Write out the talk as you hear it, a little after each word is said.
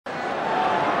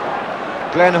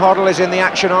Glenn Hoddle is in the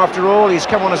action after all. He's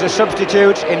come on as a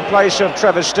substitute in place of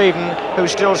Trevor Stephen,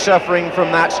 who's still suffering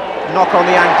from that knock on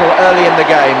the ankle early in the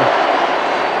game.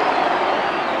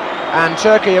 And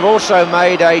Turkey have also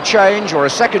made a change, or a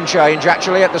second change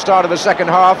actually, at the start of the second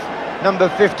half. Number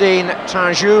 15,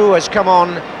 Tanju, has come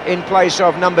on in place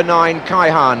of number 9,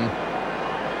 Kayhan.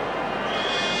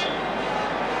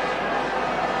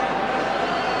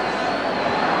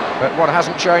 But what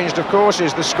hasn't changed, of course,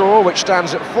 is the score, which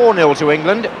stands at 4-0 to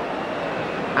England.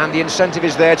 And the incentive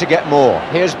is there to get more.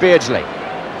 Here's Beardsley.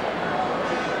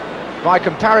 By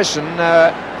comparison,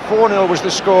 4-0 was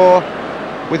the score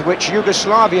with which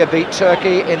Yugoslavia beat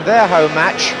Turkey in their home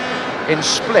match in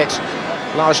Split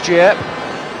last year.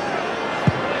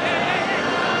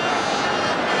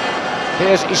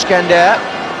 Here's Iskender.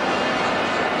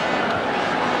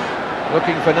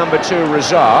 Looking for number 2,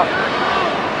 Rıza.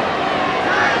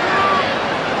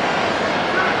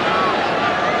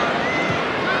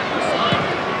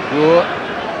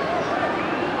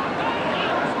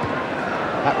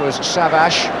 That was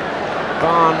Savaş.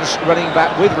 Barnes running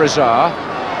back with Rıza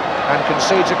and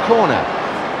concedes a corner.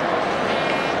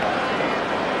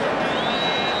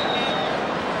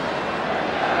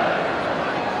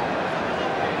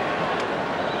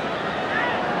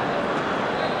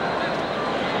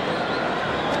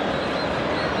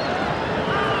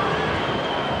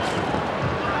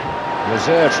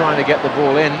 Rıza trying to get the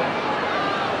ball in.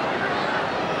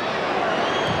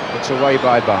 It's away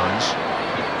by Barnes.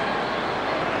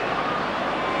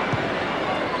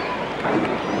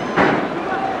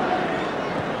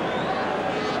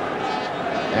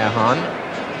 Erhan.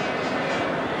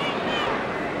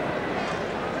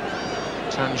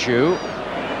 Tanju.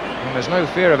 And there's no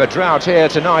fear of a drought here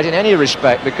tonight in any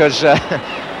respect, because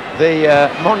the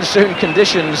monsoon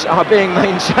conditions are being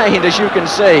maintained, as you can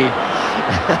see.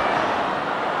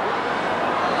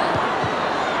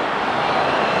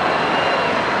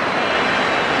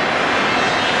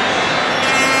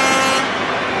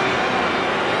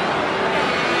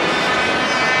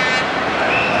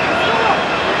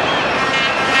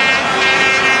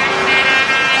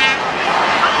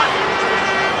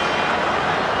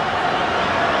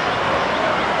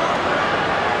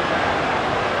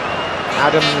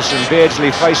 Adams and Beardsley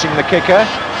facing the kicker.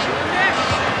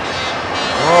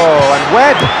 Oh, and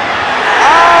Webb.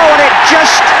 Oh, and it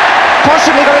just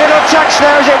possibly got a little touch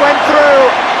there as it went through.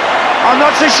 I'm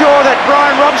not so sure that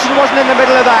Bryan Robson wasn't in the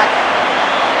middle of that.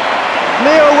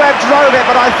 Neil Webb drove it,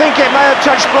 but I think it may have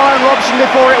touched Bryan Robson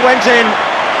before it went in.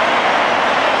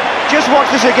 Just watch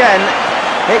this again.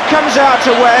 It comes out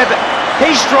to Webb.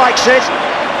 He strikes it.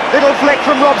 Little flick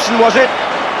from Robson, was it?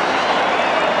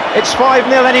 It's 5-0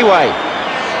 anyway.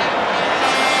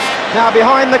 Now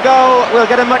behind the goal, we'll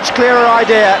get a much clearer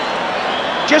idea.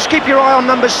 Just keep your eye on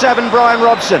number 7, Bryan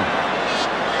Robson.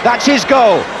 That's his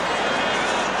goal.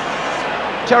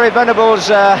 Terry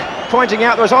Venables pointing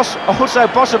out there was also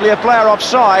possibly a player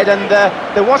offside, and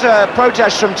there was a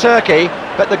protest from Turkey,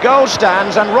 but the goal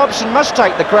stands, and Robson must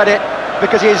take the credit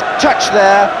because his touch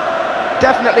there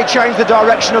definitely changed the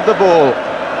direction of the ball.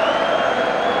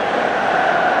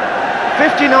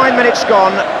 59 minutes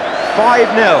gone,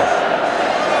 5-0.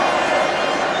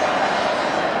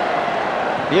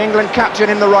 The England captain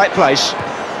in the right place.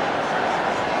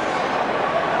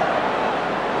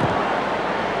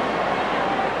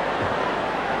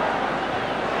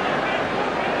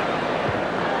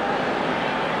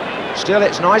 Still,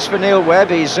 it's nice for Neil Webb.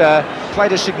 He's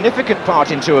played a significant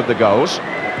part in 2 of the goals.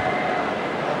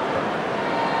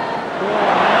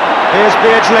 Here's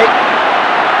Beardsley.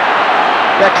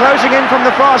 They're closing in from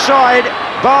the far side.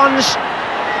 Barnes.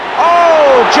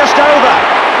 Oh, just over.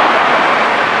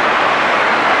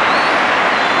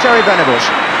 Terry Venables.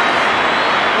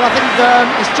 Well, I think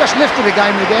it's just lifted the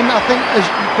game again. I think, as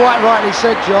you quite rightly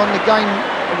said, John, the game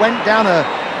went down a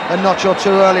notch or 2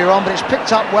 earlier on, but it's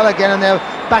picked up well again, and they're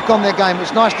back on their game.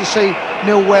 It's nice to see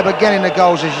Neil Webb again in the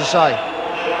goals, as you say.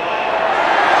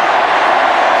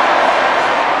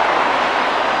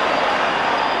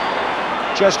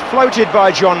 Just floated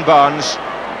by John Barnes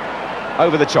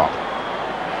over the top.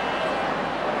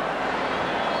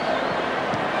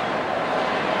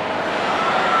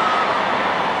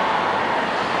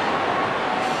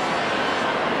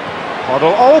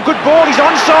 Hoddle. Oh, good ball, he's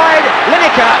onside.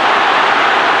 Lineker.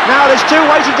 Now there's 2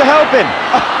 waiting to help him.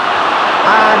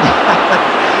 And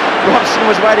Robson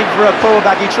was waiting for a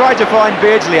pullback. He tried to find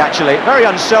Beardsley, actually. Very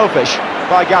unselfish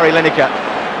by Gary Lineker.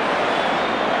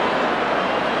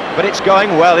 But it's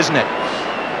going well, isn't it?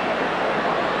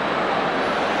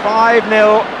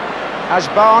 5-0 as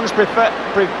Barnes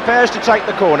prepares to take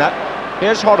the corner.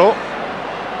 Here's Hoddle.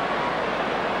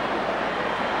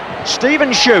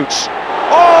 Stephen shoots.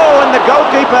 Oh, and the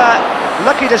goalkeeper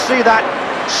lucky to see that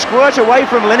squirt away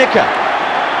from Lineker.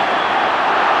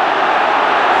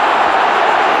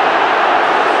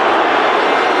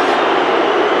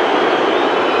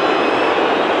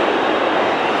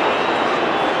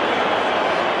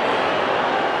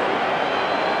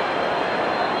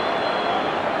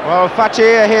 Well,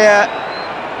 Fatih here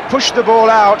pushed the ball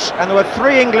out, and there were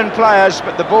 3 England players,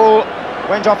 but the ball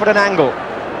went off at an angle.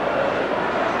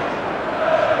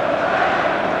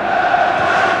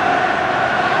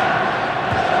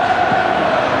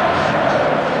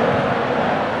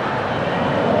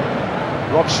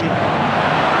 Robson.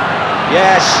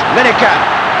 Yes, Lineker.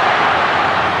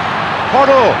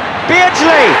 Hoddle.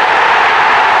 Beardsley.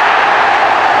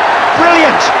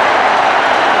 Brilliant.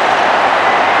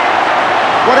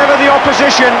 Whatever the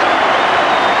opposition,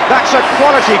 that's a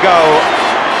quality goal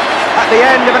at the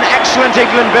end of an excellent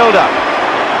England build-up.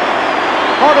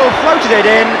 Hoddle floated it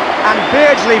in, and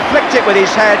Beardsley flicked it with his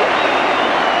head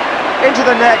into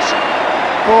the net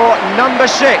for number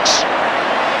 6.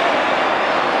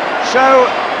 So,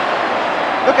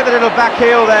 look at the little back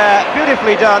heel there,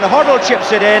 beautifully done. Hoddle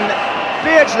chips it in,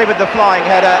 Beardsley with the flying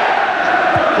header.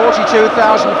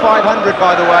 42,500,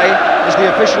 by the way, is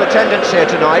the official attendance here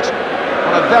tonight,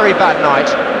 on a very bad night.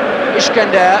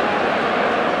 Iskender.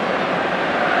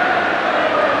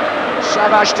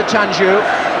 Savage to Tanju.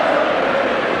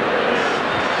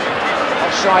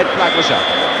 Offside flag was up.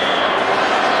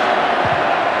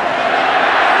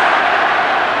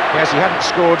 Yes, he hadn't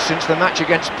scored since the match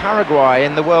against Paraguay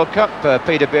in the World Cup,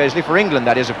 Peter Beardsley, for England,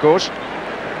 that is, of course.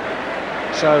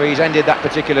 So he's ended that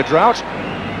particular drought.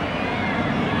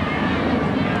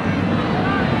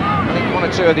 I think 1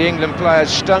 or 2 of the England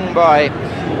players, stung by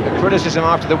the criticism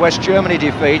after the West Germany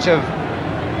defeat, have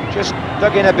just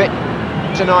dug in a bit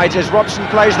tonight as Robson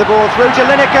plays the ball through to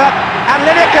Lineker, and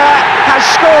Lineker has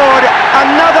scored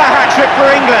another hat-trick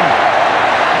for England.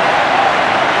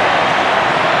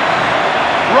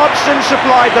 Robson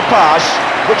supplied the pass,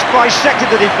 which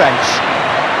bisected the defence,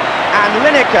 and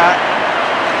Lineker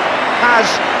has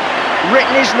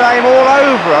written his name all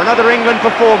over another England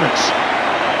performance.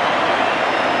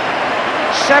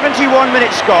 71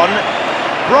 minutes gone,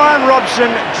 Bryan Robson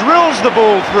drills the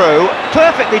ball through,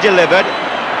 perfectly delivered,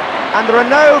 and there are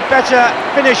no better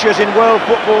finishers in world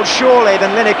football, surely,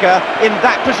 than Lineker in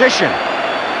that position.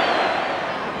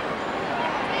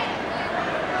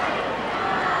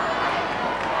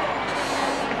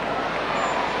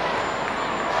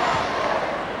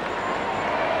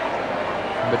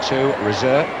 Number 2,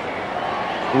 rıza.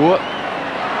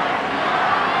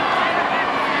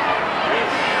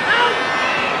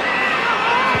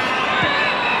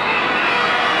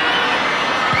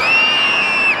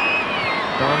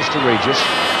 Barnes to Regis.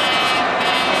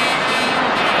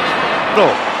 No.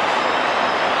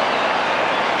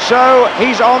 So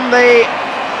he's on the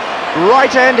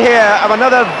right end here of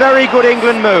another very good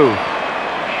England move.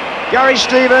 Gary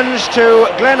Stevens to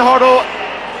Glenn Hoddle,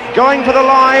 going for the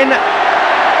line.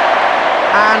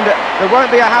 And there won't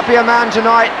be a happier man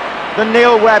tonight than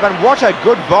Neil Webb, and what a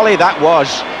good volley that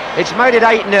was. It's made it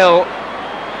 8-0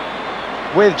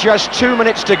 with just 2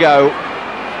 minutes to go.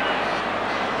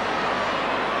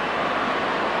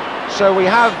 So we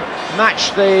have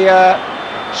matched the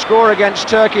score against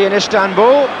Turkey in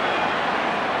Istanbul,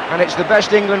 and it's the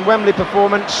best England Wembley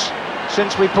performance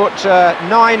since we put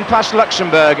 9 past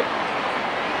Luxembourg.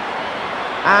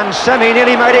 And Semi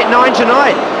nearly made it 9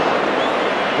 tonight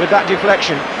with that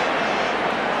deflection.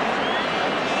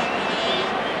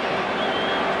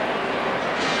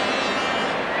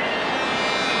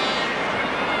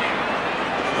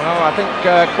 Well, I think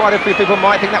quite a few people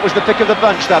might think that was the pick of the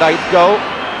bunch, that 8th goal.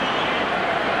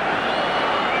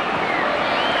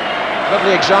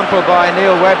 Lovely example by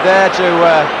Neil Webb there to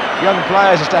young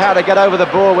players as to how to get over the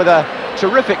ball with a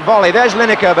terrific volley. There's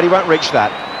Lineker, but he won't reach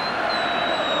that.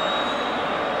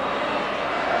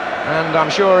 And I'm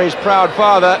sure his proud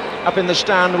father up in the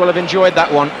stand will have enjoyed that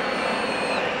one.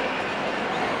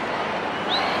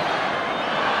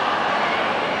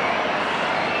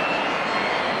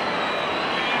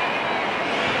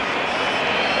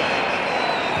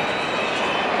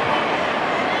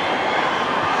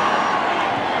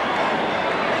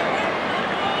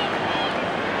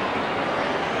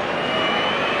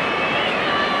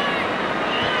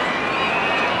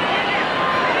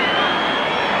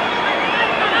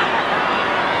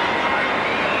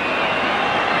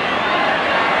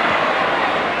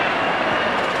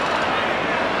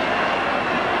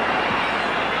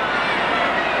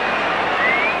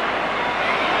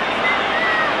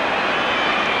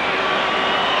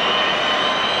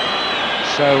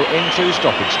 So into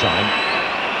stoppage time.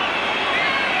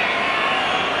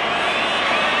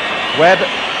 Webb.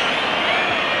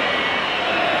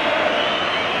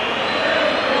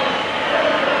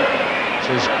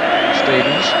 This is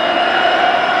Stevens.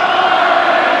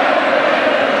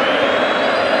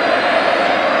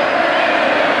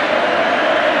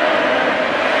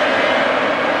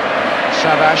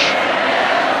 Savash.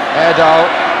 Erdal.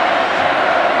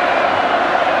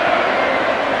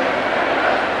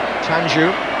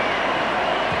 Tanju.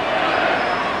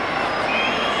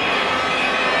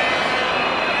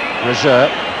 Rıza.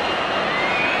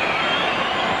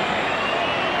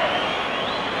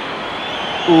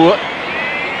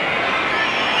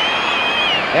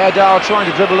 Erdal trying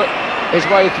to dribble his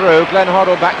way through. Glenn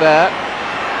Hoddle back there.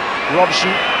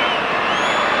 Robson.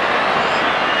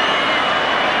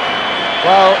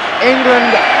 Well,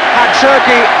 England had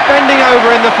Turkey bending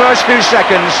over in the first few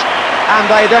seconds, and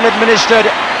they then administered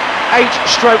 8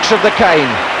 strokes of the cane.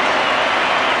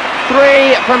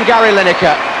 3 from Gary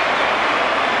Lineker.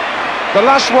 The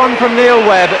last one from Neil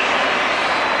Webb.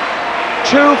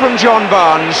 2 from John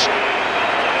Barnes.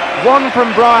 1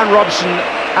 from Bryan Robson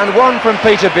and 1 from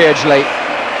Peter Beardsley.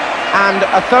 And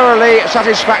a thoroughly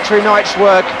satisfactory night's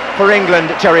work for England,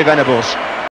 Terry Venables.